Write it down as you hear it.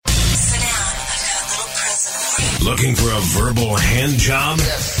Looking for a verbal hand job?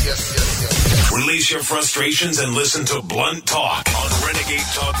 Yes. Release your frustrations and listen to Blunt Talk on Renegade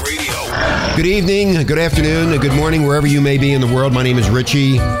Talk Radio. Good evening, good afternoon, good morning, wherever you may be in the world. My name is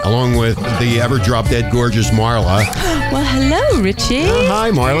Richie, along with the ever-drop-dead gorgeous Marla. Well, hello, Richie.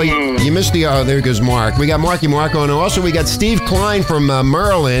 Hi, Marla. You missed the... there goes Mark. We got Marky Mark on. Also, we got Steve Klein from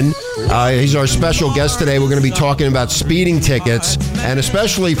Maryland. He's our special guest today. We're going to be talking about speeding tickets, and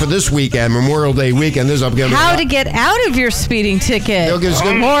especially for this weekend, Memorial Day weekend. How to get out of your speeding ticket.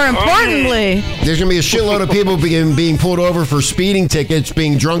 More importantly, there's going to be a shitload of people being pulled over for speeding tickets,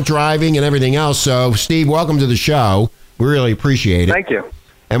 being drunk driving, and everything else. So, Steve, welcome to the show. We really appreciate it. Thank you.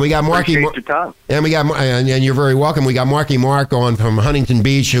 And we got Marky, and you're very welcome. We got Marky Mark on from Huntington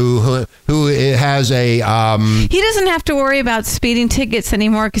Beach, who has a. He doesn't have to worry about speeding tickets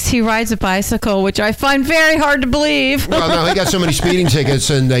anymore because he rides a bicycle, which I find very hard to believe. Well, no, he got so many speeding tickets,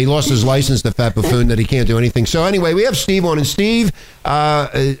 and he lost his license, the fat buffoon, that he can't do anything. So anyway, we have Steve on, and Steve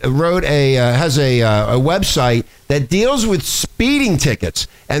has a website that deals with speeding tickets.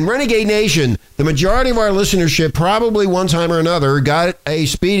 And Renegade Nation, the majority of our listenership probably one time or another got a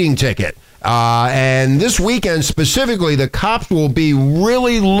speeding ticket. And this weekend specifically, the cops will be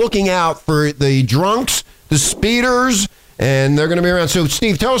really looking out for the drunks, the speeders, and they're going to be around. So,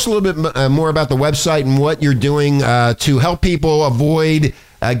 Steve, tell us a little bit more about the website and what you're doing to help people avoid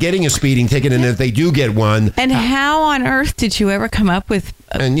getting a speeding ticket, and if they do get one. And how on earth did you ever come up with...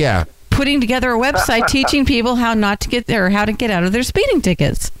 putting together a website teaching people how not to get there, or how to get out of their speeding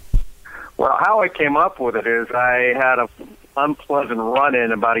tickets? Well, how I came up with it is I had an unpleasant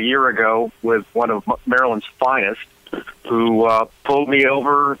run-in about a year ago with one of Maryland's finest, who pulled me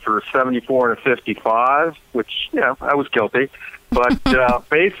over for a 74 and a 55, which, I was guilty. But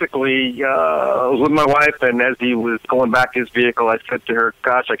basically, I was with my wife, and as he was going back to his vehicle, I said to her,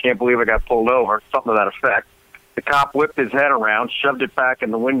 "Gosh, I can't believe I got pulled over," something to that effect. The cop whipped his head around, shoved it back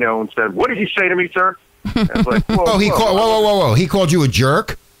in the window, and said, "What did you say to me, sir?" I was like, whoa. He called you a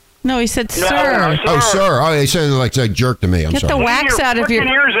jerk? No, he said, "Sir." No, oh, sir. Oh, he said like a jerk to me. I'm sorry. Get the wax out of your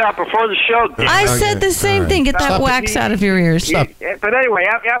ears out before the show. I said the same thing. Get that wax out of your ears. But anyway,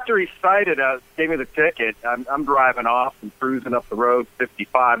 after he cited us, gave me the ticket, I'm driving off and cruising up the road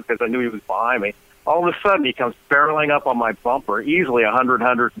 55 because I knew he was behind me. All of a sudden, he comes barreling up on my bumper, easily 100,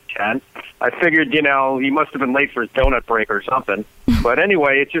 110. I figured, he must have been late for his donut break or something. But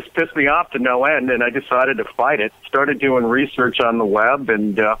anyway, it just pissed me off to no end, and I decided to fight it. Started doing research on the web,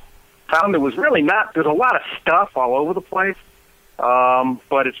 and found there was really not... There's a lot of stuff all over the place,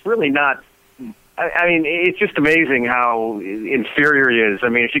 but it's really not... I mean, it's just amazing how inferior it is. I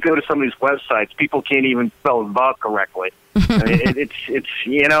mean, if you go to some of these websites, people can't even spell "the" correctly. I mean, it's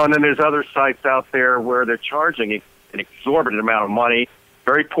and then there's other sites out there where they're charging an exorbitant amount of money,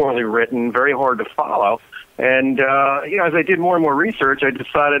 very poorly written, very hard to follow. And, as I did more and more research, I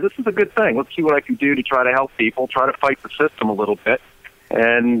decided this is a good thing. Let's see what I can do to try to help people, try to fight the system a little bit.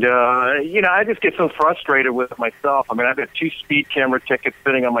 And, I just get so frustrated with myself. I mean, I've got 2 speed camera tickets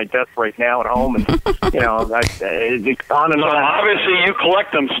sitting on my desk right now at home. And, it's on and on. So obviously you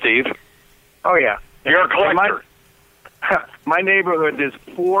collect them, Steve. Oh, yeah. You're a collector. My neighborhood, there's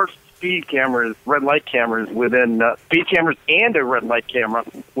 4 speed cameras, red light cameras within, speed cameras and a red light camera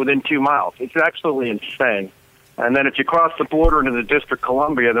within 2 miles. It's absolutely insane. And then if you cross the border into the District of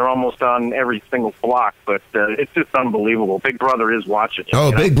Columbia, they're almost on every single block. But it's just unbelievable. Big Brother is watching.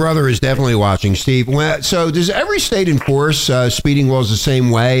 Big Brother is definitely watching, Steve. So does every state enforce speeding laws the same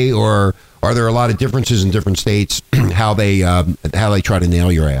way, or are there a lot of differences in different states how they try to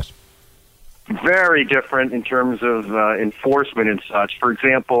nail your ass? Very different in terms of enforcement and such. For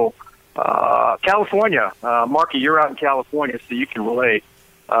example, California. Marky, you're out in California, so you can relate.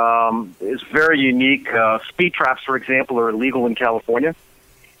 It's very unique. Speed traps, for example, are illegal in California.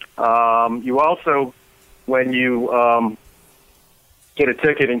 You also, when you get a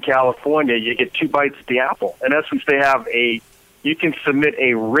ticket in California, you get 2 bites at the apple. In essence, you can submit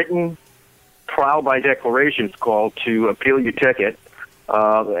a written trial by declaration, it's called, to appeal your ticket.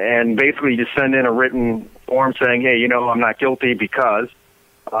 And basically you just send in a written form saying, hey, I'm not guilty because.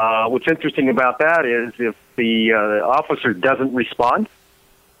 What's interesting about that is if the officer doesn't respond,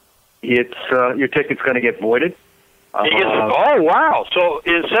 your ticket's going to get voided. Oh, wow. So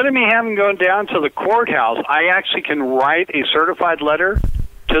instead of me having gone down to the courthouse, I actually can write a certified letter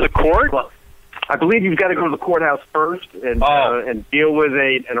to the court? Well, I believe you've got to go to the courthouse first and deal with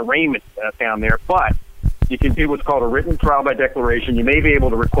an arraignment down there. But you can do what's called a written trial by declaration. You may be able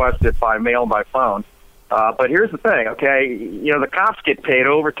to request it by mail, by phone. But here's the thing, okay? The cops get paid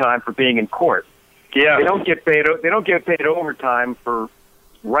overtime for being in court. Yeah. They don't get paid overtime for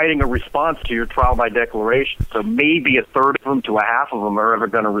writing a response to your trial by declaration. So maybe a third of them to a half of them are ever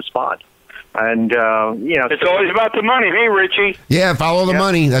going to respond. And, it's always about the money. Hey, Richie. Yeah, follow the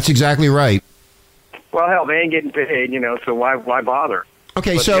money. That's exactly right. Well, hell, they ain't getting paid, so why bother?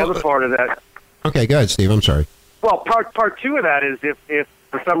 Okay, but so the other part of that. Okay, go ahead, Steve. I'm sorry. Well, part two of that is if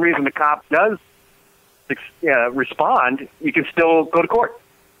for some reason the cop does respond, you can still go to court.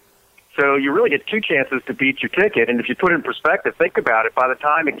 So you really get two chances to beat your ticket. And if you put it in perspective, think about it. By the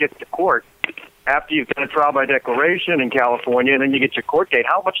time it gets to court, after you've done a trial by declaration in California, and then you get your court date,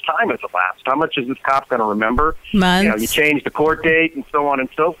 how much time has elapsed? How much is this cop going to remember? Months. You change the court date and so on and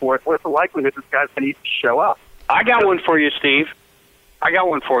so forth. What's the likelihood this guy's going to show up? I got one for you, Steve. I got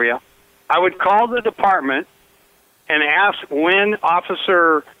one for you. I would call the department and ask when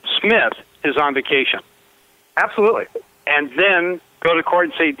Officer Smith is on vacation. Absolutely. And then go to court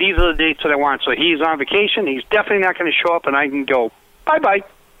and say, these are the dates that I want. So he's on vacation. He's definitely not going to show up, and I can go, bye-bye.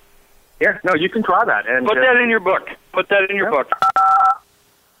 Yeah, no, you can try that. And put that in your book. Put that in your book.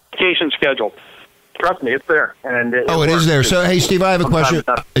 Vacation schedule. Trust me, it's there. And it is there. So, hey, Steve, I have a question.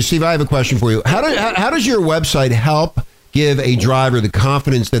 Steve, I have a question for you. How does your website help give a driver the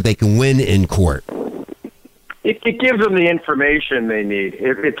confidence that they can win in court? It gives them the information they need.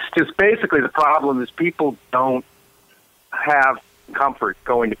 It's just basically the problem is people don't have comfort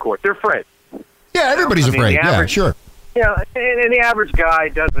going to court. They're afraid. Yeah, everybody's afraid. Yeah, sure. Yeah, and the average guy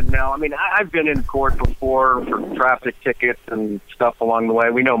doesn't know. I mean, I've been in court before for traffic tickets and stuff along the way.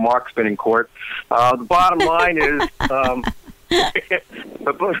 We know Mark's been in court. The bottom line is, the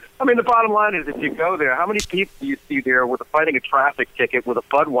bottom line is, if you go there, how many people do you see there fighting a traffic ticket with a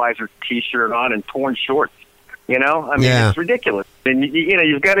Budweiser T-shirt on and torn shorts? It's ridiculous. And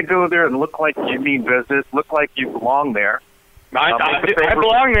you've got to go there and look like you mean business, look like you belong there. I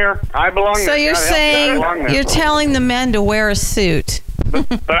belong there. I belong there. So you're saying you're telling the men to wear a suit.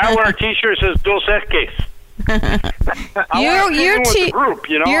 But I wear a T-shirt that says Dos Equis. I'm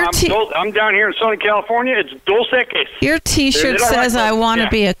down here in Southern California. It's Dos Equis. Your T-shirt says I want to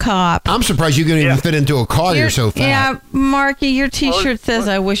be a cop. I'm surprised you can even fit into a car. You're so fat. Yeah, Marky, your T-shirt says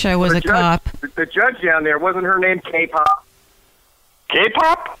I wish I was a cop. The judge down there, wasn't her name K-Pop?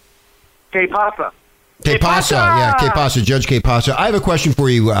 K-Pop? K-Papa. K-Pasa, K-Pasa, Judge K-Pasa. I have a question for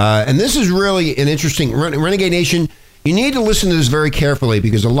you, and this is really an interesting, Renegade Nation, you need to listen to this very carefully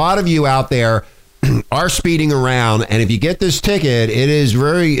because a lot of you out there are speeding around, and if you get this ticket, it is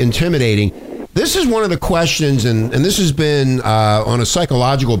very intimidating. This is one of the questions, and this has been on a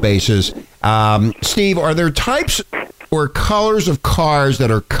psychological basis. Steve, are there types or colors of cars that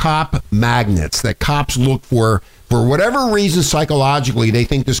are cop magnets, that cops look for whatever reason psychologically they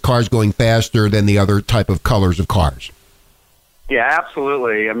think this car is going faster than the other type of colors of cars? Yeah,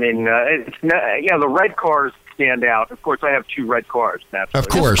 absolutely. I mean, the red cars stand out. Of course, I have 2 red cars. Of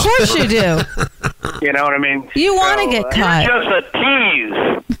course you do. You know what I mean? You want to get caught. You're just a tease.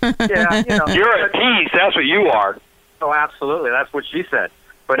 Yeah, you're a tease. That's what you are. Oh, absolutely. That's what she said.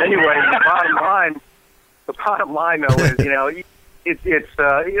 But anyway, the bottom line though is, it's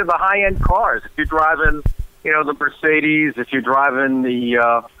the high-end cars. If you're driving, the Mercedes, if you're driving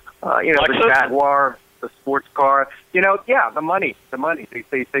the Jaguar, the sports car, the money.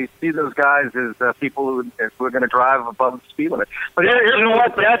 They see those guys as people who are going to drive above the speed limit. But you know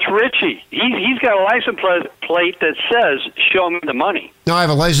what? That's Richie. He's got a license plate that says, show me the money. No, I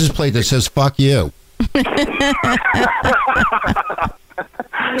have a license plate that says, fuck you.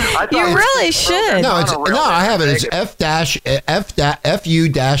 You really should. No, I have it. It's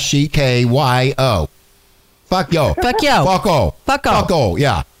FU-CKYO. Fuck yo. Fuck yo. Fuck oh. Fuck oh. Fuck oh.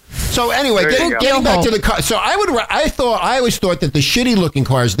 Yeah. So anyway, getting back to the car. So I always thought that the shitty looking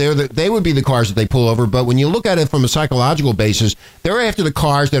cars, they would be the cars that they pull over. But when you look at it from a psychological basis, they're after the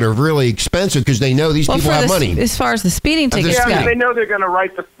cars that are really expensive because they know these people have money. As far as the speeding tickets go, they know they're going to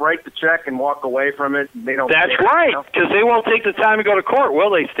write the check and walk away from it. They don't. That's right, because they won't take the time to go to court, will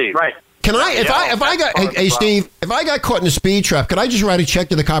they, Steve? Right. Can I, Steve, if I got caught in a speed trap, could I just write a check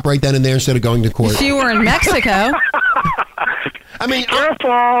to the cop right then and there instead of going to court? If you were in Mexico. I mean,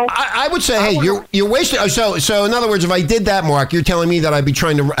 I would say, hey, you're wasting. So in other words, if I did that, Mark, you're telling me that I'd be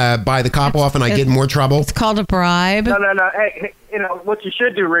trying to buy the cop off and I get in more trouble? It's called a bribe. No. Hey, what you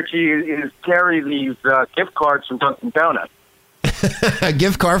should do, Richie, is carry these gift cards from Dunkin' Donuts. A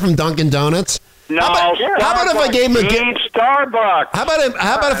gift card from Dunkin' Donuts? No. How about if I gave him a gift? Starbucks. How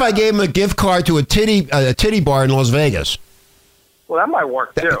about if I gave him a gift card to a titty bar in Las Vegas? Well, that might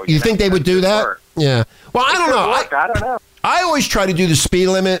work too. You think they would do that? Yeah. Well, I don't know. I don't know. I always try to do the speed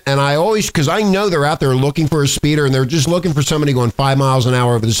limit, and because I know they're out there looking for a speeder, and they're just looking for somebody going 5 miles an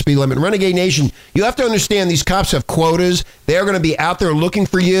hour over the speed limit. Renegade Nation, you have to understand these cops have quotas. They're going to be out there looking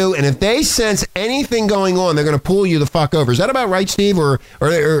for you, and if they sense anything going on, they're going to pull you the fuck over. Is that about right, Steve? Or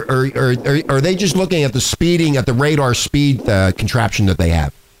are they just looking at the speeding, at the radar speed contraption that they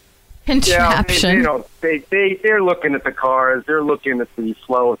have? Contraption. Yeah, they're looking at the cars, they're looking at the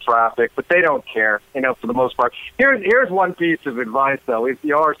flow of traffic, but they don't care, for the most part. Here's one piece of advice, though. If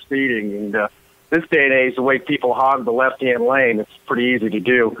you are speeding, and this day and age, the way people hog the left-hand lane, it's pretty easy to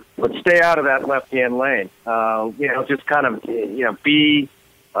do. But stay out of that left-hand lane. Just kind of, move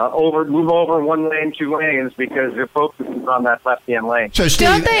over 1 lane, 2 lanes, because your focus is on that left-hand lane. So,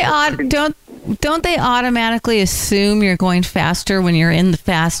 Steve, don't they automatically assume you're going faster when you're in the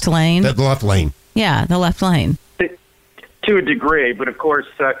fast lane? The left lane. Yeah, the left lane. To a degree, but of course,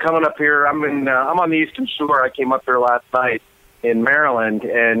 coming up here, I'm on the Eastern Shore. I came up here last night in Maryland,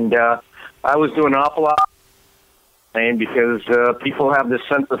 and I was doing an awful lot because people have this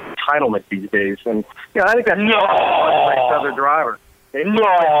sense of entitlement these days, and I think that's like other drivers. They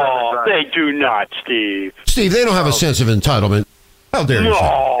do not, Steve. Steve, they don't have a sense of entitlement. How dare you?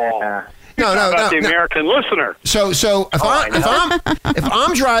 No, the American listener. So if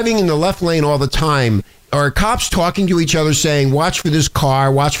I'm driving in the left lane all the time, are cops talking to each other saying, watch for this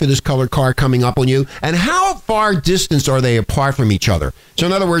car, watch for this colored car coming up on you? And how far distance are they apart from each other? So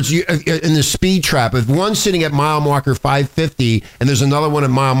in other words, in the speed trap, if one's sitting at mile marker 550 and there's another one at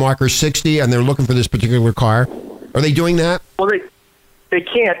mile marker 60 and they're looking for this particular car, are they doing that? Well, they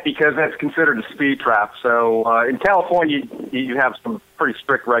can't, because that's considered a speed trap. So in California, you have some pretty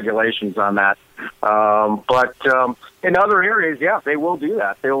strict regulations on that. But in other areas, they will do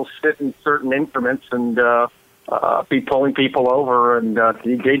that. They'll sit in certain increments and be pulling people over, and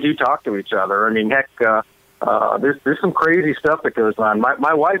they do talk to each other. I mean, heck, there's some crazy stuff that goes on.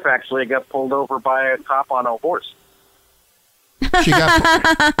 My wife actually got pulled over by a cop on a horse. She got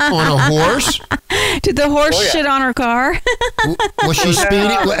on a horse? Did the horse shit on her car? Was she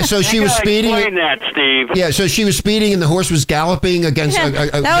speeding? So she was speeding. Explain that, Steve. Yeah, so she was speeding and the horse was galloping against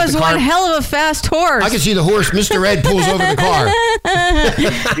that was one hell of a fast horse. I could see the horse. Mr. Ed pulls over the car.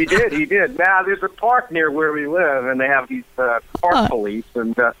 He did. Now, there's a park near where we live, and they have these park police,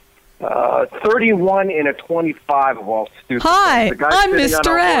 and 31 in a 25 of all stupid. Hi, the guy's I'm sitting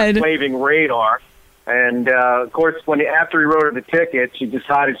Mr. on a Ed. horse waving radar. And, of course, after he wrote her the ticket, she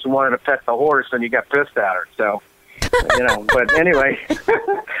decided she wanted to pet the horse, and he got pissed at her. So, but anyway,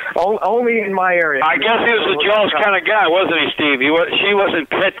 only in my area. I guess he was a jealous kind of guy, wasn't he, Steve? She wasn't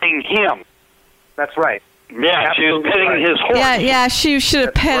petting him. That's right. Yeah, she was petting his horse. Yeah, she should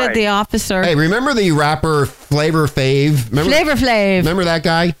have petted the officer. Hey, remember the rapper Flavor Flav? Flavor Flav. Remember that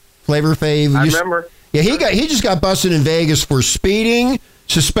guy? Flavor Flav? I remember. Yeah, he just got busted in Vegas for speeding,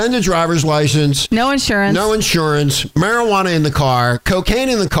 suspended driver's license, no insurance, marijuana in the car, cocaine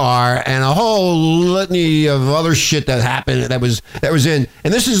in the car, and a whole litany of other shit that happened that was in.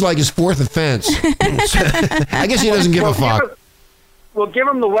 And this is like his fourth offense. I guess he doesn't give a fuck. Well, give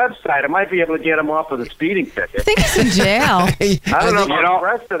him the website. I might be able to get him off with a speeding ticket. I think he's in jail. I don't know about the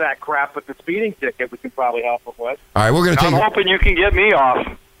rest of that crap, but the speeding ticket we can probably help him with. All right, we're going to take. I'm hoping you can get me off.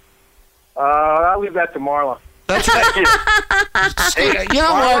 I'll leave that to Marla. That's right.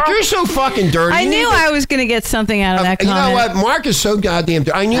 Mark, you're so fucking dirty. I knew I was going to get something out of that comment. You know what? Mark is so goddamn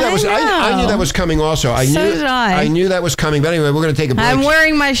dirty. I knew that was. I knew that was coming. Also, So did I. I knew that was coming. But anyway, we're going to take a break. I'm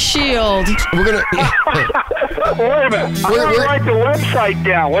wearing my shield. We're going to. Wait a minute. I'm going to write the website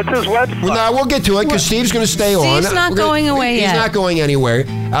down. What's his website? No, we'll get to it because Steve's going to stay on. Steve's not going away yet. He's not going anywhere.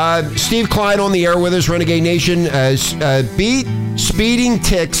 Steve Clyde on the air with us, Renegade Nation. Beat Speeding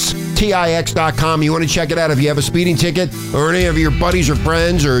Ticks. TIX.com. You want to check it out if you have a speeding ticket or any of your buddies or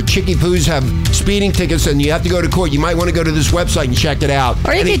friends or chickie poos have speeding tickets and you have to go to court. You might want to go to this website and check it out.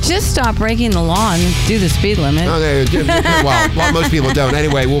 Or you could just stop breaking the law and do the speed limit. Well, most people don't.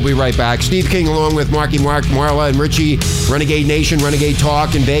 Anyway, we'll be right back. Steve King along with Marky Mark, Marla, and Richie, Renegade Nation, Renegade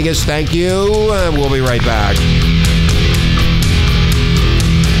Talk in Vegas. Thank you. We'll be right back.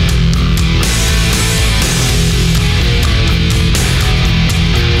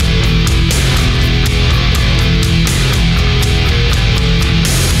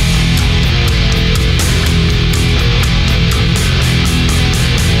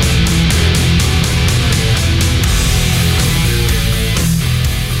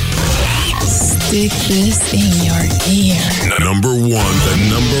 Stick this in your ear. The number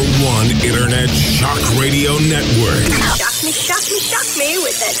one internet shock radio network. Shock me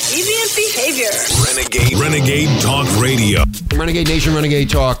with that deviant behavior. Renegade Talk Radio. Renegade Nation, Renegade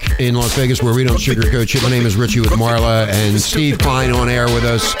Talk in Las Vegas, where we don't sugarcoat shit. My name is Richie with Marla and Steve Klein on air with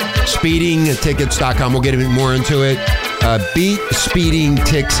us. Speedingtickets.com. We'll get a bit more into it.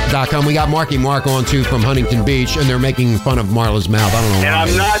 BeatSpeedingTix.com. We got Marky Mark on too from Huntington Beach, and they're making fun of Marla's mouth. I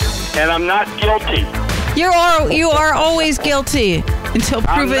don't know. And I'm not guilty. You are always guilty until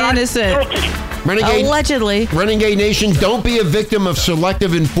proven innocent. Guilty. Allegedly. Renegade Nation, don't be a victim of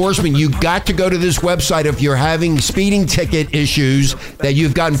selective enforcement. You got to go to this website if you're having speeding ticket issues that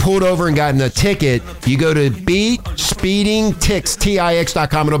you've gotten pulled over and gotten a ticket. You go to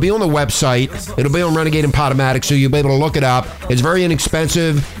BeatSpeedingTix.com. It'll be on the website. It'll be on Renegade and Podomatic, so you'll be able to look it up. It's very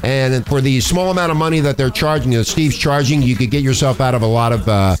inexpensive, and for the small amount of money that they're charging, Steve's charging, you could get yourself out of a lot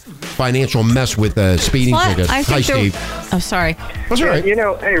of financial mess with speeding tickets. Hi, Steve. Oh, sorry. That's all right.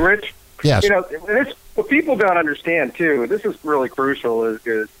 Hey, Rich. Yes. What people don't understand, too, this is really crucial, is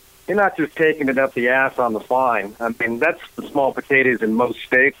you're not just taking it up the ass on the fine. I mean, that's the small potatoes in most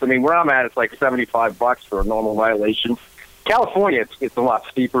states. I mean, where I'm at, it's like $75 for a normal violation. California, it's a lot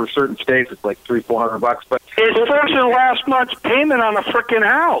steeper. Certain states, it's like $300-400. But it's first and last month's payment on a frickin'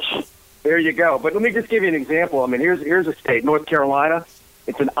 house. There you go. But let me just give you an example. I mean, here's a state, North Carolina.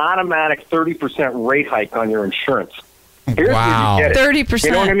 It's an automatic 30% rate hike on your insurance. Wow. 30%.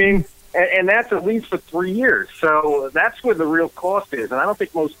 You know what I mean? And that's at least for 3 years. So that's where the real cost is. And I don't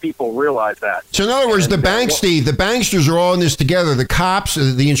think most people realize that. So in other words, the banks, Steve, the banksters are all in this together. The cops,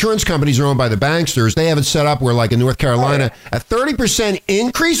 the insurance companies are owned by the banksters. They have it set up where, like in North Carolina, a 30%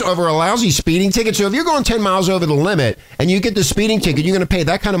 increase over a lousy speeding ticket. So if you're going 10 miles over the limit and you get the speeding ticket, you're going to pay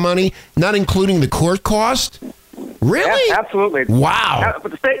that kind of money, not including the court cost? Really? Yeah, absolutely. Wow.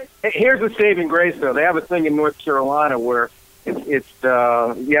 But here's the saving grace, though. They have a thing in North Carolina where it's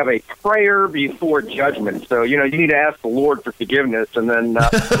you have a prayer before judgment. So, you need to ask the Lord for forgiveness. And then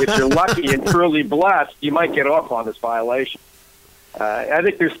if you're lucky and truly blessed, you might get off on this violation. I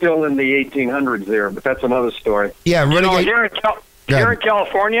think they're still in the 1800s there, but that's another story. Yeah, here in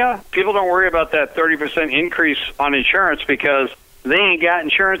California, people don't worry about that 30% increase on insurance because they ain't got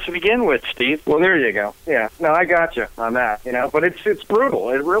insurance to begin with, Steve. Well, there you go. Yeah. No, I got you on that, But it's brutal.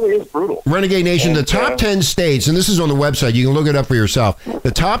 It really is brutal. Renegade Nation, the top 10 states, and this is on the website, you can look it up for yourself.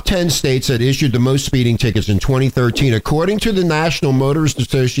 The top 10 states that issued the most speeding tickets in 2013, according to the National Motorist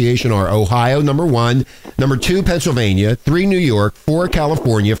Association, are Ohio, number 1, number 2, Pennsylvania, 3, New York, 4,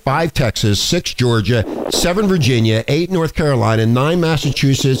 California, 5, Texas, 6, Georgia, 7, Virginia, 8, North Carolina, 9,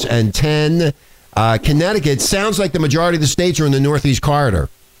 Massachusetts, and 10, Connecticut. Sounds like the majority of the states are in the Northeast Corridor.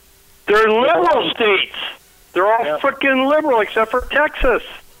 They're liberal states. They're all freaking liberal except for Texas.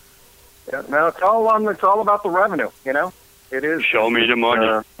 Yeah, no, it's all about the revenue. It is. Show me the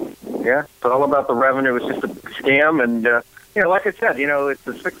money. It's all about the revenue. It's just a scam, and like I said, it's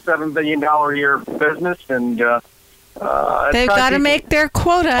a $6-7 billion a year business, and they've got to make their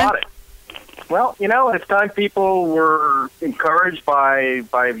quota. Well, it's time people were encouraged by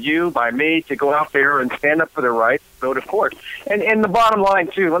me to go out there and stand up for their rights, go to court. And the bottom line,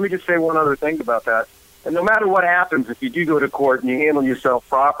 too, let me just say one other thing about that. And no matter what happens, if you do go to court and you handle yourself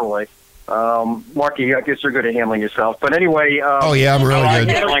properly, Marky, I guess you're good at handling yourself. But anyway... I'm really good. I like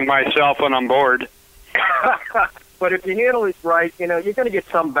handling myself when I'm bored. But if you handle it right, you're going to get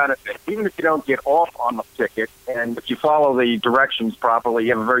some benefit. Even if you don't get off on the ticket, and if you follow the directions properly, you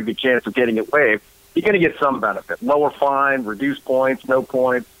have a very good chance of getting it waived. You're going to get some benefit. Lower fine, reduced points, no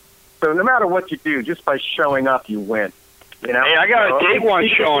points. So no matter what you do, just by showing up, you win. Hey, I got a date one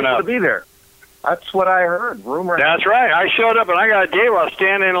showing up. To be there. That's what I heard. Rumor. That's right. I showed up, and I got a date while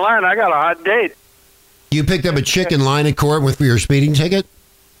standing in line. I got a hot date. You picked up a chick in line at court for your speeding ticket?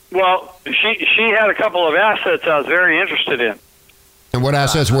 Well, she had a couple of assets I was very interested in. And what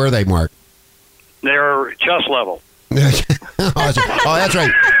assets were they, Mark? They were chest level. That's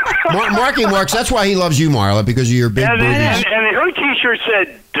right. Marky Marks, that's why he loves you, Marla, because of your big boobies. And her T-shirt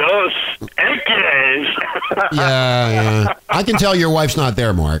said, Dos Equis. Yeah. I can tell your wife's not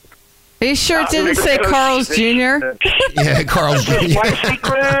there, Mark. He sure didn't say Carl's Jr. Yeah, Carl's Jr. My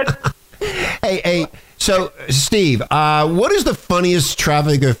secret. Hey, so, Steve, what is the funniest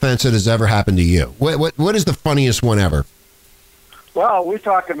traffic offense that has ever happened to you? What is the funniest one ever? Well, we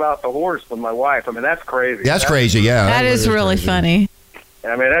talked about the horse with my wife. I mean, that's crazy. That's crazy, yeah. That is really funny.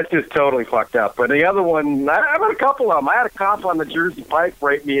 I mean, that's just totally fucked up. But the other one, I've had a couple of them. I had a cop on the Jersey Pike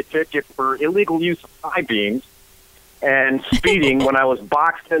write me a ticket for illegal use of high beams and speeding when I was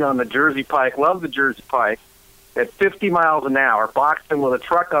boxed in on the Jersey Pike. Love the Jersey Pike. at 50 miles an hour, boxed in with a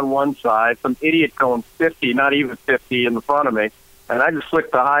truck on one side, some idiot going 50, not even 50, in the front of me. And I just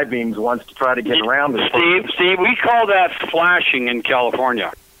flicked the high beams once to try to get around this. Steve, we call that flashing in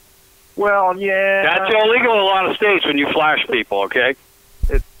California. Well, yeah. That's illegal in a lot of states when you flash people, okay?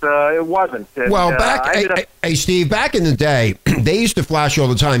 It wasn't. And, well, hey, Steve, back in the day, they used to flash all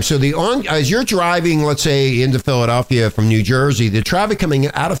the time. So as you're driving, let's say, into Philadelphia from New Jersey, the traffic coming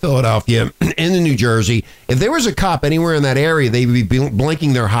out of Philadelphia into New Jersey, if there was a cop anywhere in that area, they'd be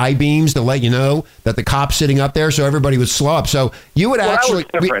blinking their high beams to let you know that the cop's sitting up there, so everybody would slow up. So you would actually...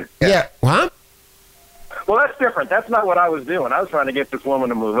 That was different. Yeah. Huh? Well, that's different. That's not what I was doing. I was trying to get this woman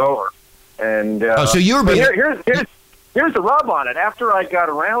to move over. And so you were being... Here's the rub on it. After I got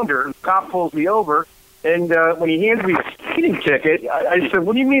around her, the cop pulls me over, and when he hands me the speeding ticket, I said,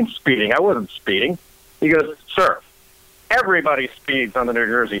 "What do you mean speeding? I wasn't speeding." He goes, "Sir, everybody speeds on the New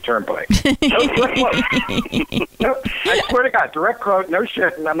Jersey Turnpike." No, I swear to God, direct quote, no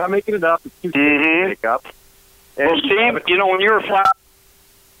shit, and I'm not making it up. It's too to make up. And, well, Steve, when you were flying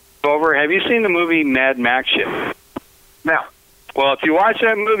over, have you seen the movie Mad Max yet? No. Well, if you watch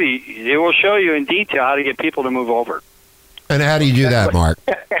that movie, it will show you in detail how to get people to move over. And how do you do that, Mark?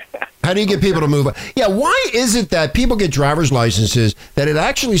 How do you get people to move? Yeah, why is it that people get driver's licenses that it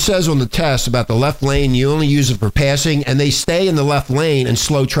actually says on the test about the left lane, you only use it for passing, and they stay in the left lane and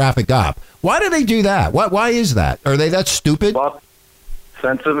slow traffic up? Why do they do that? Why is that? Are they that stupid? Well,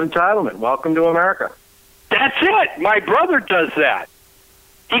 sense of entitlement. Welcome to America. That's it. My brother does that.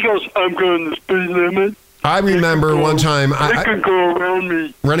 He goes, "I'm going the speed limit." I remember one time. They can go around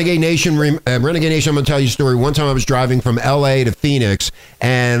me. Renegade Nation, I'm going to tell you a story. One time I was driving from L.A. to Phoenix,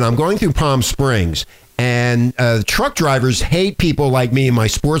 and I'm going through Palm Springs. And truck drivers hate people like me in my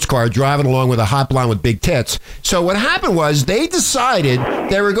sports car driving along with a hot blonde with big tits. So what happened was they decided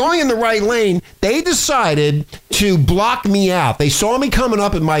they were going in the right lane. They decided to block me out. They saw me coming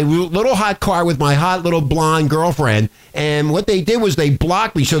up in my little hot car with my hot little blonde girlfriend. And what they did was they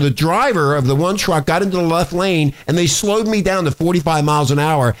blocked me. So the driver of the one truck got into the left lane and they slowed me down to 45 miles an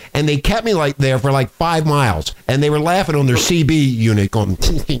hour. And they kept me there for 5 miles. And they were laughing on their CB unit going,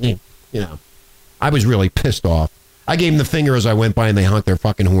 I was really pissed off. I gave them the finger as I went by, and they honked their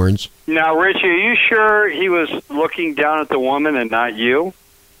fucking horns. Now, Richie, are you sure he was looking down at the woman and not you?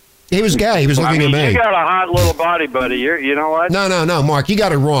 He was gay. He was looking at me. You got a hot little body, buddy. You know what? No, Mark, you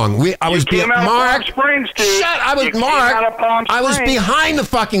got it wrong. I was Palm Springs, dude. Shut up, Mark. I was behind the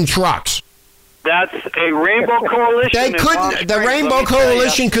fucking trucks. That's a Rainbow Coalition. They couldn't. The Rainbow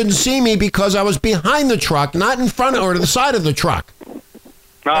Coalition couldn't see me because I was behind the truck, not in front or to the side of the truck.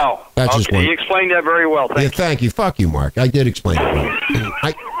 Oh, okay. You explained that very well. Thank you. Fuck you, Mark. I did explain it.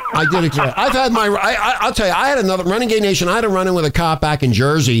 I did explain it. I've had I'll tell you, I had another Renegade Nation. I had a run-in with a cop back in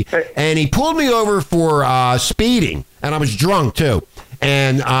Jersey, and he pulled me over for speeding, and I was drunk too.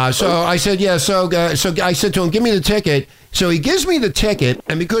 And so I said, So I said to him, "Give me the ticket." So he gives me the ticket,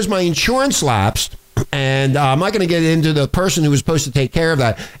 and because my insurance lapsed. And I'm not going to get into the person who was supposed to take care of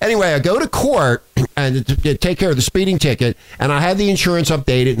that. Anyway, I go to court and to take care of the speeding ticket, and I had the insurance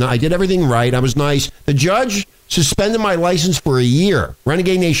updated, and I did everything right. I was nice. The judge suspended my license for a year,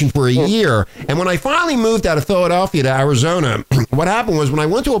 Renegade Nation for a year. And when I finally moved out of Philadelphia to Arizona, what happened was when I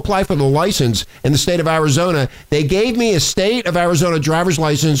went to apply for the license in the state of Arizona, they gave me a state of Arizona driver's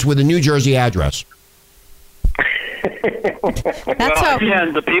license with a New Jersey address.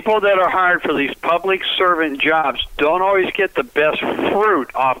 Again, the people that are hired for these public servant jobs don't always get the best fruit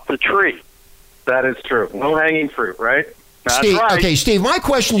off the tree. That is true. No hanging fruit, right? That's Steve, right. Okay, Steve, my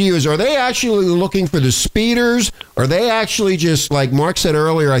question to you is, are they actually looking for the speeders? Or are they actually just, like Mark said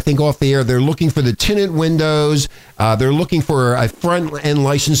earlier, I think off the air, they're looking for the tinted windows, they're looking for a front-end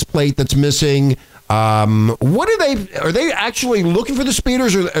license plate that's missing. Are they actually looking for the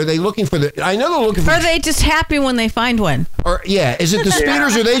speeders, or are they looking for I know they're looking for... Are they just happy when they find one? Or is it the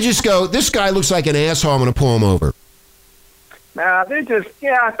speeders, or they just go, this guy looks like an asshole, I'm going to pull him over? They just,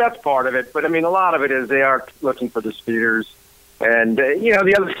 that's part of it. But, I mean, a lot of it is they are looking for the speeders. And,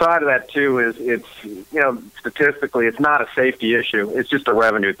 the other side of that, too, is it's, statistically, it's not a safety issue. It's just a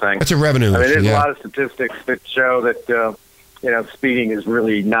revenue thing. It's a revenue issue, there's a lot of statistics that show that... speeding is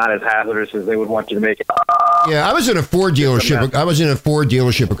really not as hazardous as they would want you to make it. Yeah, I was in a Ford dealership.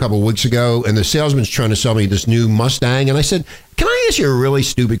 A couple of weeks ago, and the salesman's trying to sell me this new Mustang. And I said, "Can I ask you a really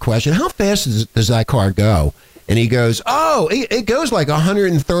stupid question? How fast does that car go?" And he goes, it goes like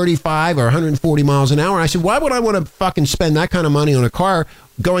 135 or 140 miles an hour. And I said, "Why would I want to fucking spend that kind of money on a car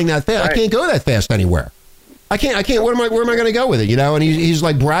going that fast? Right. I can't go that fast anywhere. I can't. Where am I going to go with it? And he's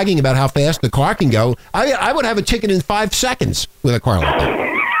like bragging about how fast the car can go. I would have a ticket in 5 seconds with a car like that.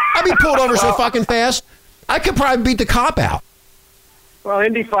 I'd be pulled over so fucking fast. I could probably beat the cop out. Well,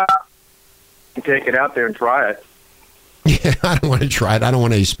 Indy 5, you take it out there and try it. Yeah, I don't want to try it. I don't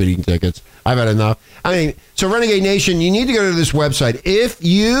want any speeding tickets. I've had enough. I mean, so Renegade Nation, you need to go to this website. If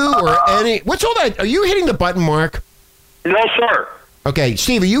you or any... What's all that? Are you hitting the button, Mark? No, sir. Okay,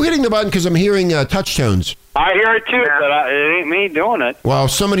 Steve, are you hitting the button? Because I'm hearing touch tones. I hear it too, but it ain't me doing it. Well,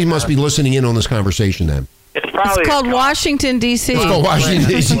 somebody must be listening in on this conversation then. It's called Washington, D.C. It's called Washington,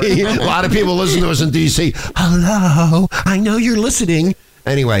 D.C. A lot of people listen to us in D.C. Hello, I know you're listening.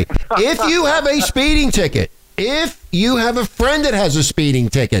 Anyway, if you have a speeding ticket, if you have a friend that has a speeding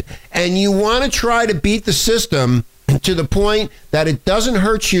ticket, and you want to try to beat the system to the point that it doesn't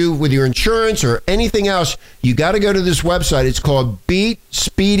hurt you with your insurance or anything else, you got to go to this website. It's called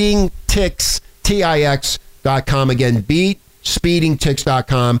BeatSpeedingTix.com. Again,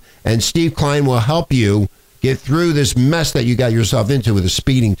 BeatSpeedingTix.com, and Steve Klein will help you get through this mess that you got yourself into with a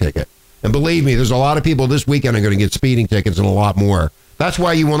speeding ticket. And believe me, there's a lot of people this weekend are going to get speeding tickets and a lot more. That's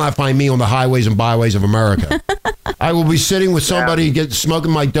why you will not find me on the highways and byways of America. I will be sitting with somebody, smoking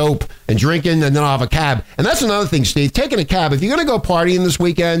my dope and drinking, and then I'll have a cab. And that's another thing, Steve. Taking a cab. If you're going to go partying this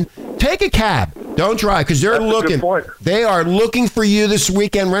weekend, take a cab. Don't drive, because they're looking. They are looking for you this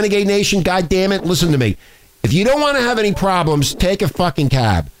weekend. Renegade Nation, God damn it, listen to me. If you don't want to have any problems, take a fucking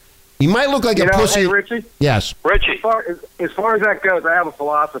cab. You might look like a pussy. Hey, Richie? Yes. Richie. As far as that goes, I have a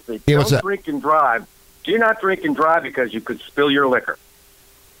philosophy. Yeah, don't drink and drive. Do not drink and drive because you could spill your liquor.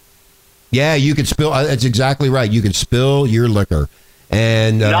 Yeah, you could spill. That's exactly right. You could spill your liquor,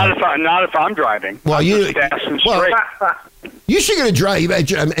 and not if I'm driving. Well, you should get a drive.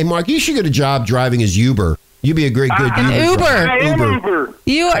 Hey, Mark, you should get a job driving as Uber. You'd be a good Uber. I am Uber.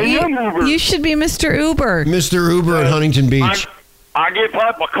 You should be Mr. Uber. Mr. Uber at Huntington Beach. I get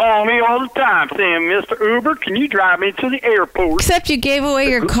people calling me all the time saying, Mr. Uber, can you drive me to the airport? Except you gave away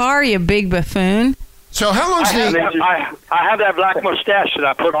your car, you big buffoon. So how long's I have that black mustache that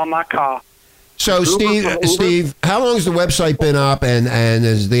I put on my car. So Steve, how long's the website been up, and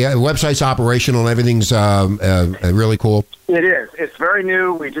is the website's operational and everything's really cool? It is. It's very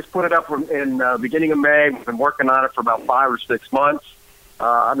new. We just put it up in beginning of May. We've been working on it for about 5 or 6 months.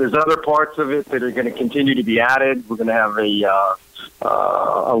 There's other parts of it that are going to continue to be added. We're going to have a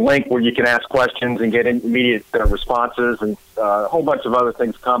link where you can ask questions and get immediate responses, and a whole bunch of other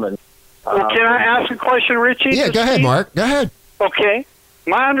things coming. Well, can I ask a question, Richie? Yeah, go ahead, Mark. Go ahead. Okay.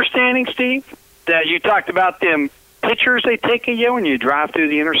 My understanding, Steve, that you talked about them pictures they take of you when you drive through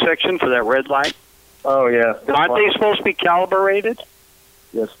the intersection for that red light. Oh, yeah. Aren't they supposed to be calibrated?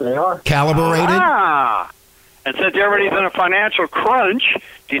 Yes, they are. Calibrated? Ah. And since everybody's in a financial crunch,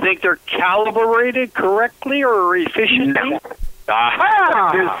 do you think they're calibrated correctly or efficiently?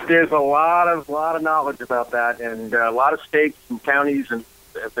 Aha! There's a lot of knowledge about that, and a lot of states and counties have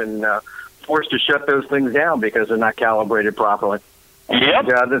been forced to shut those things down because they're not calibrated properly. Yep.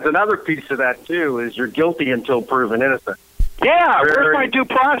 There's another piece of that, too, is you're guilty until proven innocent. Yeah, where's my due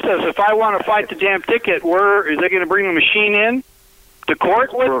process? If I want to fight the damn ticket, where is they going to bring the machine in to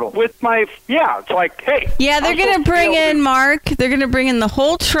court with my... Yeah, it's like, hey... Yeah, they're going to bring in, Mark, they're going to bring in the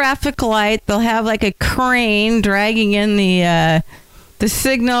whole traffic light. They'll have like a crane dragging in the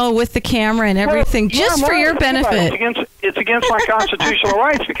signal with the camera and everything, for your benefit. It's against my constitutional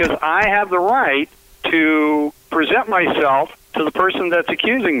rights because I have the right to present myself to the person that's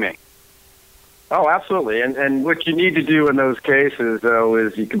accusing me. Oh, absolutely. And what you need to do in those cases, though,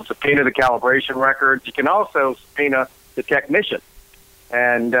 is you can subpoena the calibration records. You can also subpoena the technician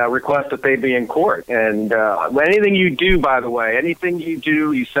and request that they be in court. And anything you do, by the way,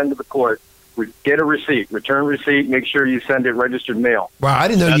 you send to the court, get a receipt, return receipt, make sure you send it registered mail. Wow, I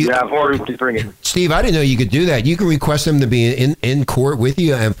didn't know you have proof to bring it. Steve, I didn't know you could do that. You can request them to be in court with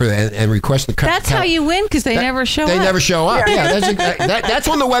you and request the. That's how you win because they never show up. They never show up. Yeah, that's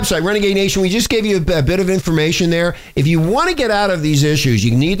on the website, Renegade Nation. We just gave you a bit of information there. If you want to get out of these issues,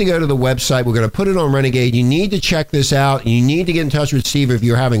 you need to go to the website. We're going to put it on Renegade. You need to check this out. You need to get in touch with Steve if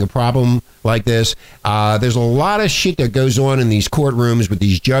you're having a problem like this. There's a lot of shit that goes on in these courtrooms with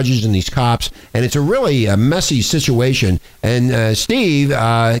these judges and these cops, and it's a really messy situation. And Steve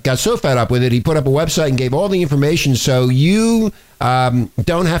got so fed up with it, he put up a website and gave all the information so you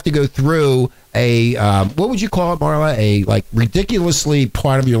don't have to go through a, what would you call it, Marla? A ridiculously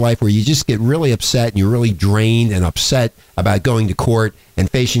part of your life where you just get really upset and you're really drained and upset about going to court and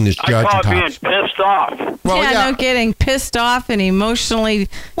facing this judge. I call it being pissed off. Well, no getting pissed off and emotionally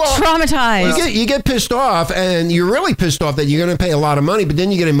traumatized. You get pissed off, and you're really pissed off that you're going to pay a lot of money, but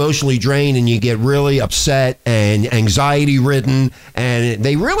then you get emotionally drained and you get really upset and anxiety-ridden, and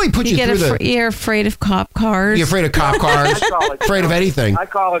they really put you through You're afraid of cop cars. You're afraid of cop cars, afraid of anything. I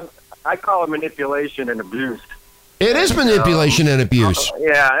call it I call it manipulation and abuse. It is manipulation and abuse.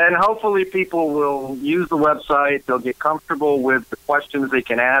 Yeah, and hopefully people will use the website. They'll get comfortable with the questions they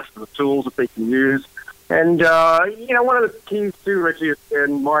can ask, the tools that they can use. And, one of the keys too, Richie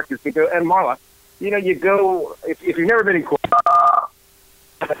and Mark, is to go, and Marla, you go, if you've never been in court,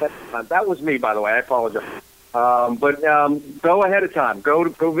 that was me, by the way, I apologize. But go ahead of time. Go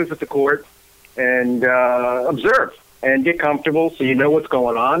visit the court and observe and get comfortable so you know what's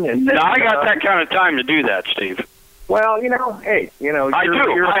going on. And now, I got that kind of time to do that, Steve. Well, hey, I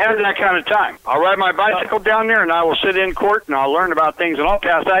do. I have that kind of time. I'll ride my bicycle down there, and I will sit in court, and I'll learn about things, and I'll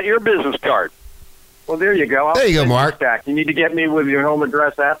pass out your business card. Well, there you go. There you go, Mark. You need to get me with your home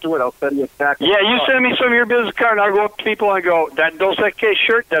address afterward. I'll send you a stack. Yeah, you send me some of your business card, and I'll go up to people and I go, that Dos Equis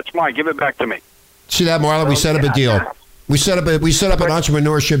shirt, that's mine. Give it back to me. See that, Marla? We set up a deal. We set up an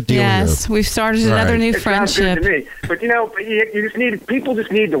entrepreneurship deal. Yes, we've started another new friendship. Sounds good to me. But people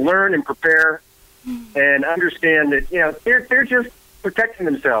just need to learn and prepare and understand that they're just protecting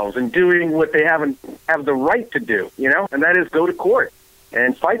themselves and doing what they have the right to do. And that is go to court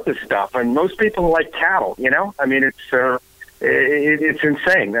and fight this stuff. And most people are like cattle. I mean, it's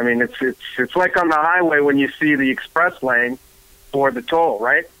insane. I mean, it's like on the highway when you see the express lane for the toll,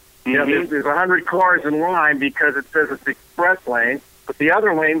 right? Mm-hmm. There's 100 cars in line because it says it's the express lane, but the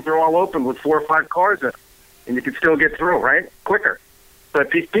other lanes are all open with 4 or 5 cars in it, and you can still get through, right? Quicker.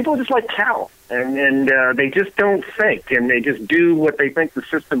 But people are just like cattle, and they just don't think, and they just do what they think the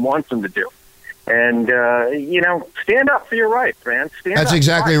system wants them to do. And, stand up for your rights, man. That's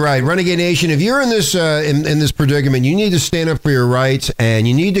exactly right. Renegade Nation, if you're in this in this predicament, you need to stand up for your rights, and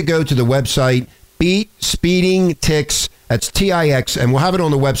you need to go to the website, Beat Speeding Ticks. That's TIX, and we'll have it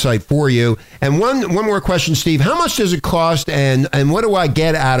on the website for you. And one more question, Steve. How much does it cost, and what do I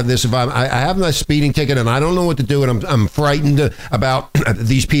get out of this if I have my speeding ticket and I don't know what to do, and I'm frightened about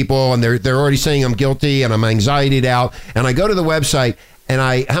these people, and they're already saying I'm guilty, and I'm anxietied out, and I go to the website, and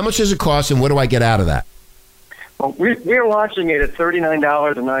how much does it cost, and what do I get out of that? Well, we're launching it at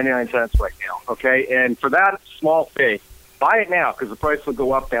 $39.99 right now, okay? And for that small fee, buy it now because the price will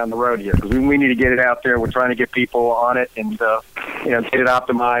go up down the road here because we need to get it out there. We're trying to get people on it and, get it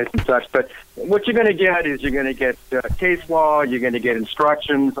optimized and such. But what you're going to get is you're going to get case law. You're going to get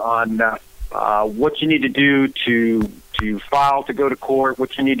instructions on what you need to do to file to go to court,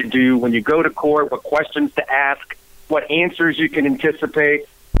 what you need to do when you go to court, what questions to ask, what answers you can anticipate,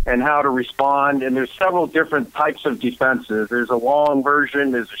 and how to respond. And there's several different types of defenses. There's a long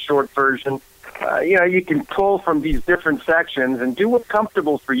version. There's a short version. You can pull from these different sections and do what's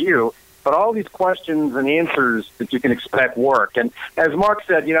comfortable for you, but all these questions and answers that you can expect work. And as Mark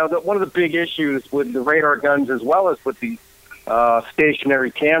said, one of the big issues with the radar guns as well as with the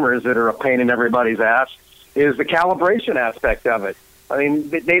stationary cameras that are a pain in everybody's ass is the calibration aspect of it. I mean,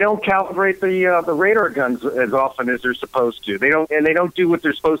 they don't calibrate the radar guns as often as they're supposed to. They don't do what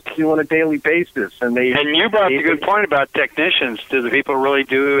they're supposed to do on a daily basis. And you brought up a good point about technicians. Do the people really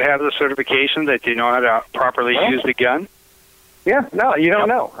do have the certification that they know how to properly use the gun? Yeah, no, you don't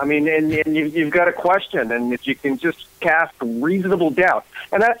know. I mean, and you've got a question, and if you can just cast reasonable doubt.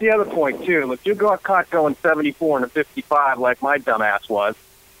 And that's the other point, too. If you got caught going 74 and a 55 like my dumbass was,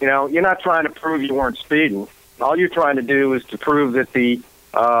 you're not trying to prove you weren't speeding. All you're trying to do is to prove that the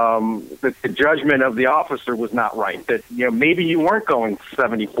judgment of the officer was not right. That maybe you weren't going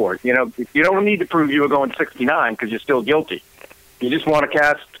 74. You don't need to prove you were going 69 because you're still guilty. You just want to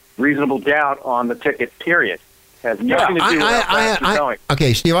cast reasonable doubt on the ticket. Period. Has nothing to do with how fast you're going.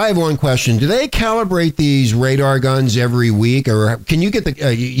 Okay, Steve, I have one question. Do they calibrate these radar guns every week, or can you get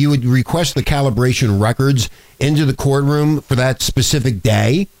you would request the calibration records into the courtroom for that specific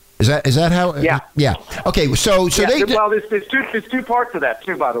day? Is that how? Yeah. Okay. So they. Well, there's two parts of that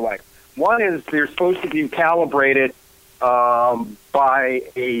too. By the way, one is they're supposed to be calibrated by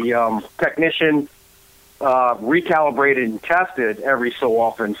a technician, recalibrated and tested every so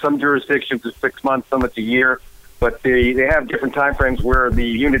often. Some jurisdictions it's 6 months, some it's a year. But they have different time frames where the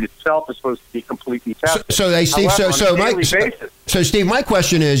unit itself is supposed to be completely tested. Steve, my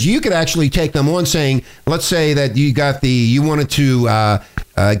question is, you could actually take them on saying, let's say that you wanted to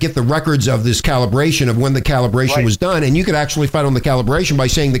get the records of this calibration of when the calibration was done, and you could actually fight on the calibration by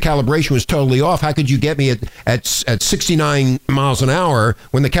saying the calibration was totally off. How could you get me at 69 miles an hour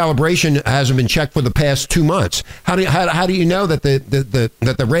when the calibration hasn't been checked for the past 2 months? How do you know that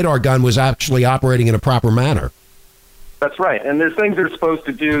the radar gun was actually operating in a proper manner? That's right. And there's things they're supposed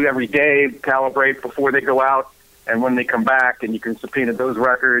to do every day, calibrate before they go out and when they come back, and you can subpoena those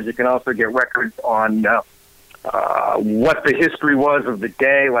records. You can also get records on what the history was of the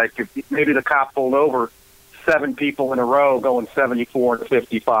day, like if maybe the cop pulled over 7 people in a row going 74 and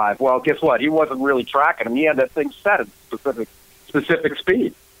 55. Well, guess what? He wasn't really tracking them. He had that thing set at specific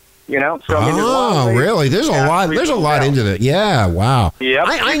speed. You know, so I mean, really? There's a lot into that. Yeah, wow. Yep.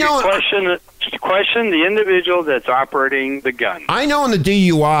 I know. Question the individual that's operating the gun. I know in the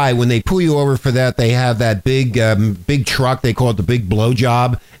DUI when they pull you over for that, they have that big truck. They call it the big blow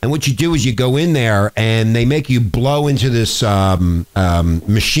job. And what you do is you go in there and they make you blow into this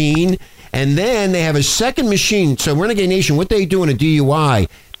machine. And then they have a second machine. So Renegade Nation, what they do in a DUI,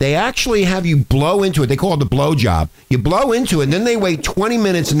 they actually have you blow into it. They call it the blow job. You blow into it, and then they wait 20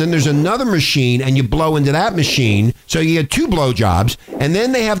 minutes, and then there's another machine, and you blow into that machine. So you get 2 blow jobs, and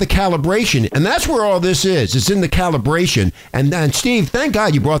then they have the calibration, and that's where all this is. It's in the calibration. And Steve, thank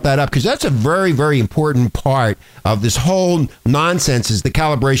God you brought that up, because that's a very, very important part of this whole nonsense is the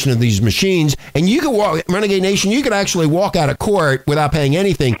calibration of these machines. And you can walk, Renegade Nation, you could actually walk out of court without paying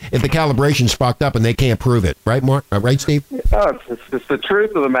anything if the calibration's fucked up and they can't prove it. Right, Mark? Right, Steve? Oh, it's the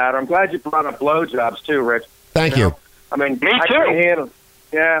truth of the matter. I'm glad you brought up blowjobs too, Rich. Thank you. I mean, me too.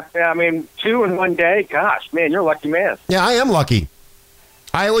 Yeah. I mean, 2 in one day. Gosh, man, you're a lucky man. Yeah, I am lucky.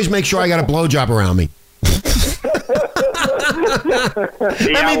 I always make sure I got a blowjob around me.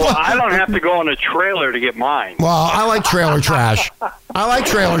 I don't have to go on a trailer to get mine. Well, I like trailer trash. Mark.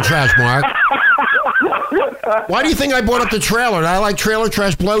 Why do you think I brought up the trailer? I like trailer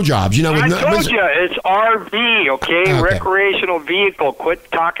trash blowjobs. You know, I told you, it's RV, okay? Recreational vehicle. Quit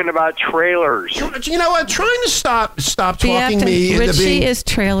talking about trailers. You know what? Trying to stop talking me into being... Richie is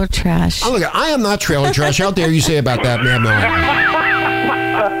trailer trash. Oh, look, I am not trailer trash. How dare you say about that, man?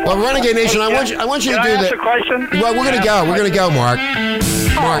 Well, Renegade Nation, I want you to do that. Ask a question? Well, we're gonna go, Mark.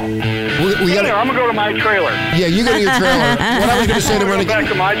 Mark, we got. I'm gonna go to my trailer. Yeah, you go to your trailer. What I was gonna say to Renegade. Back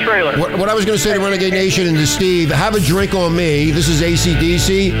to my trailer. What I was gonna say to Renegade Nation and to Steve, have a drink on me. This is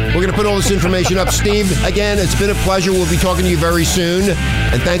AC/DC. We're gonna put all this information up. Steve, again, it's been a pleasure. We'll be talking to you very soon,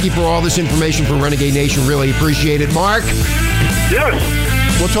 and thank you for all this information for Renegade Nation. Really appreciate it, Mark. Yes.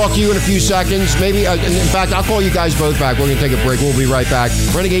 We'll talk to you in a few seconds. Maybe, in fact, I'll call you guys both back. We're going to take a break. We'll be right back.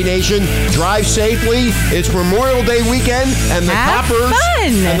 Renegade Nation, drive safely. It's Memorial Day weekend, and the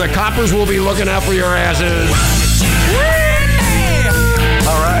coppers will be looking out for your asses.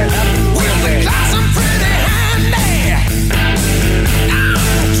 All right.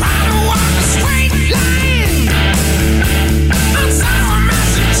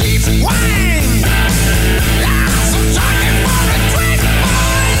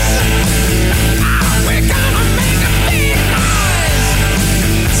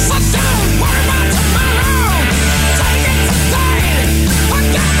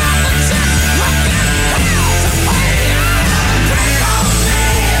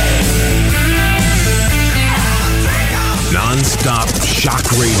 Non-stop shock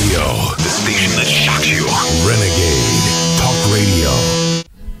radio. The station that shocks you. Renegade Talk Radio.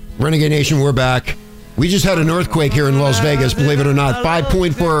 Renegade Nation, we're back. We just had an earthquake here in Las Vegas, believe it or not.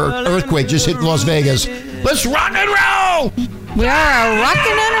 5.4 earthquake just hit Las Vegas. Let's rock and roll! We are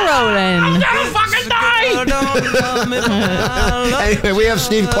rocking and rolling. I'm gonna fucking die! Anyway, we have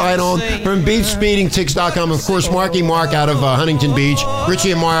Steve Clyde on from BeatSpeedingTix.com. Of course, Marky Mark out of Huntington Beach.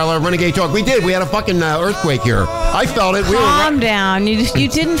 Richie and Marla, Renegade Talk. We did. We had a fucking earthquake here. I felt it. Calm down. You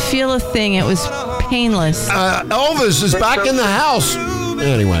didn't feel a thing. It was painless. Elvis is back in the house.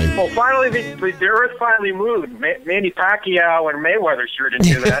 Anyway. Well, finally, the earth finally moved. Manny Pacquiao and Mayweather sure didn't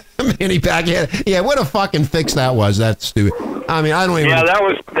do that. Manny Pacquiao. Yeah, what a fucking fix that was. That's stupid. I mean, I don't even... Yeah, that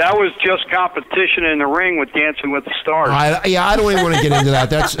was just competition in the ring with Dancing with the Stars. I don't even want to get into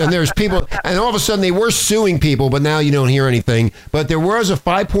that. And there's people... And all of a sudden, they were suing people, but now you don't hear anything. But there was a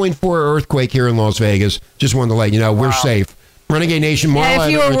 5.4 earthquake here in Las Vegas. Just wanted to let you know, we're safe. Renegade Nation, Marla. Yeah,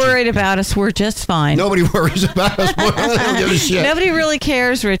 if you were worried about us, we're just fine. Nobody worries about us. I don't give a shit. Nobody really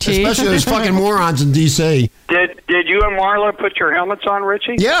cares, Richie. Especially those fucking morons in D.C. Did you and Marla put your helmets on,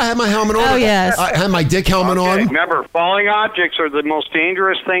 Richie? Yeah, I had my helmet on. Oh, yes. I had my dick helmet on. Remember, falling objects are the most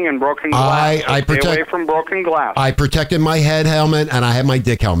dangerous thing in broken glass. Stay away from broken glass. I protected my head helmet, and I had my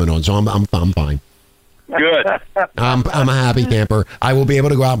dick helmet on, so I'm fine. Good. I'm a happy camper. I will be able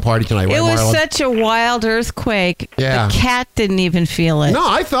to go out and party tonight. It was Marla? Such a wild earthquake. Yeah. The cat didn't even feel it. No,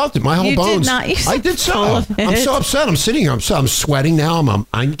 I felt it. My whole bones. Did not. I did so. I'm so upset. I'm sitting here. I'm sweating now.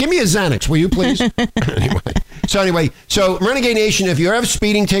 Give me a Xanax, will you please? Anyway, so Renegade Nation, if you have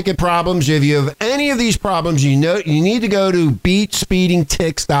speeding ticket problems, if you have any of these problems, you need to go to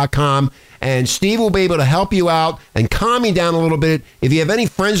BeatSpeedingTix.com. And Steve will be able to help you out and calm you down a little bit. If you have any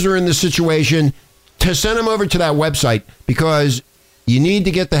friends that are in this situation, to send them over to that website, because you need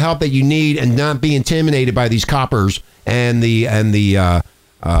to get the help that you need and not be intimidated by these coppers and the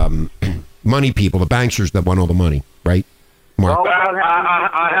money people, the banksters that want all the money, right? Mark. Well,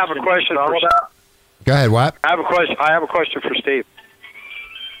 I have a question for Go ahead, what? I have a question for Steve.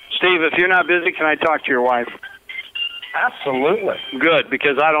 Steve, if you're not busy, can I talk to your wife? Absolutely. Good,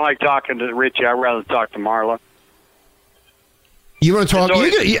 because I don't like talking to Richie. I'd rather talk to Marla. You want to talk?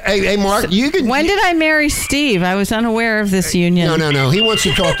 Hey, Mark, you can. When did I marry Steve? I was unaware of this union. No. He wants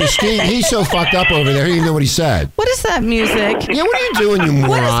to talk to Steve. He's so fucked up over there. He didn't even know what he said. What is that music? Yeah, what are you doing, you moron?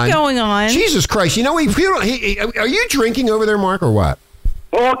 What is going on? Jesus Christ! You know, are you drinking over there, Mark, or what?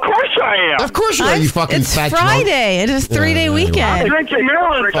 Well, of course I am. Of course you are, you fucking it's fat Friday. It is 3-day weekend. I'm drinking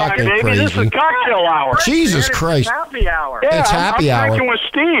Maryland time, Fucking baby. crazy. This is cocktail hour. Jesus Christ. It's happy hour. Yeah, It's happy I'm hour. drinking with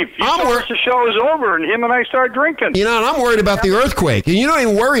Steve. You told us the show is over, and him and I start drinking. You know, and I'm worried about the earthquake, and you don't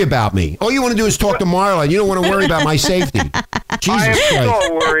even worry about me. All you want to do is talk to Marla, and you don't want to worry about my safety. Jesus I am Christ.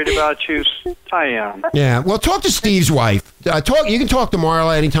 so worried about you. I am. Yeah, well, talk to Steve's wife. You can talk to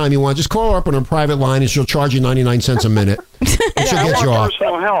Marla anytime you want. Just call her up on her private line, and she'll charge you 99 cents a minute. And she'll get you I off. want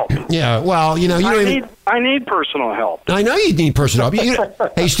personal help. Yeah, well, you know, you don't even. I need personal help. I know you need personal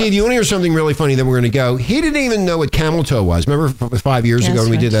help. Hey, Steve, you want to hear something really funny? Then we're going to go. He didn't even know what camel toe was. Remember 5 years ago when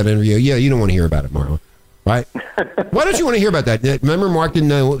we did that interview? Yeah, you don't want to hear about it, Marla. Right? Why don't you want to hear about that? Remember Mark didn't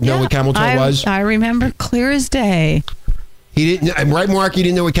know what camel toe was? I remember clear as day. He didn't. Right, Mark? You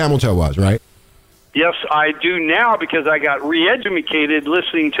didn't know what camel toe was, right? Yes, I do now because I got re-educated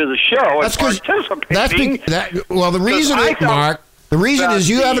listening to the show and participating. Well, the reason is, Mark, the reason is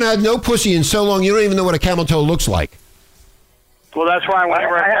you haven't had no pussy in so long, you don't even know what a camel toe looks like. Well, that's why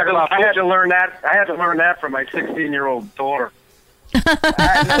whenever I talk about I had to learn that. I had to learn that from my 16-year-old daughter.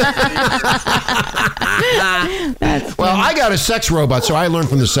 Well, I got a sex robot, so I learned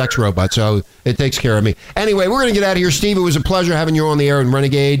from the sex robot, so it takes care of me. Anyway, we're going to get out of here. Steve, it was a pleasure having you on the air in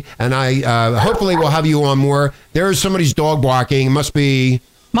Renegade, and I hopefully we'll have you on more. There is somebody's dog barking. It must be...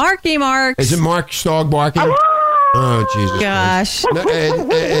 Marky Mark. Is it Mark's dog barking? Oh, Jesus. Gosh. No,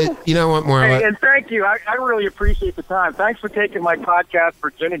 you know what, Marla? Hey, and thank you. I really appreciate the time. Thanks for taking my podcast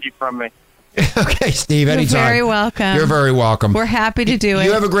virginity from me. Okay, Steve, anytime. You're very welcome. You're very welcome. We're happy to do it.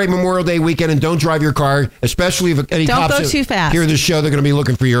 You have a great Memorial Day weekend, and don't drive your car, especially if any Don't cops go too fast. hear the show. They're going to be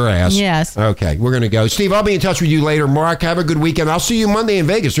looking for your ass. Yes. Okay, we're going to go. Steve, I'll be in touch with you later. Mark, have a good weekend. I'll see you Monday in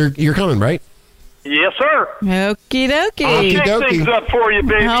Vegas. You're coming, right? Yes, sir. Okie dokie. I'll shake things up for you,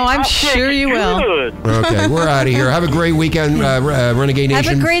 baby. Oh, I'm sure you will. Okay, we're out of here. Have a great weekend, Renegade Nation.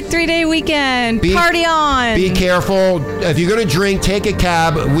 Have a great 3-day weekend. Party on. Be careful. If you're going to drink, take a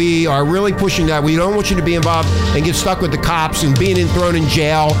cab. We are really pushing that. We don't want you to be involved and get stuck with the cops and being thrown in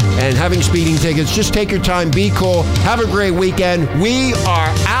jail and having speeding tickets. Just take your time. Be cool. Have a great weekend. We are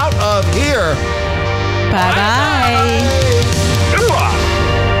out of here. Bye-bye.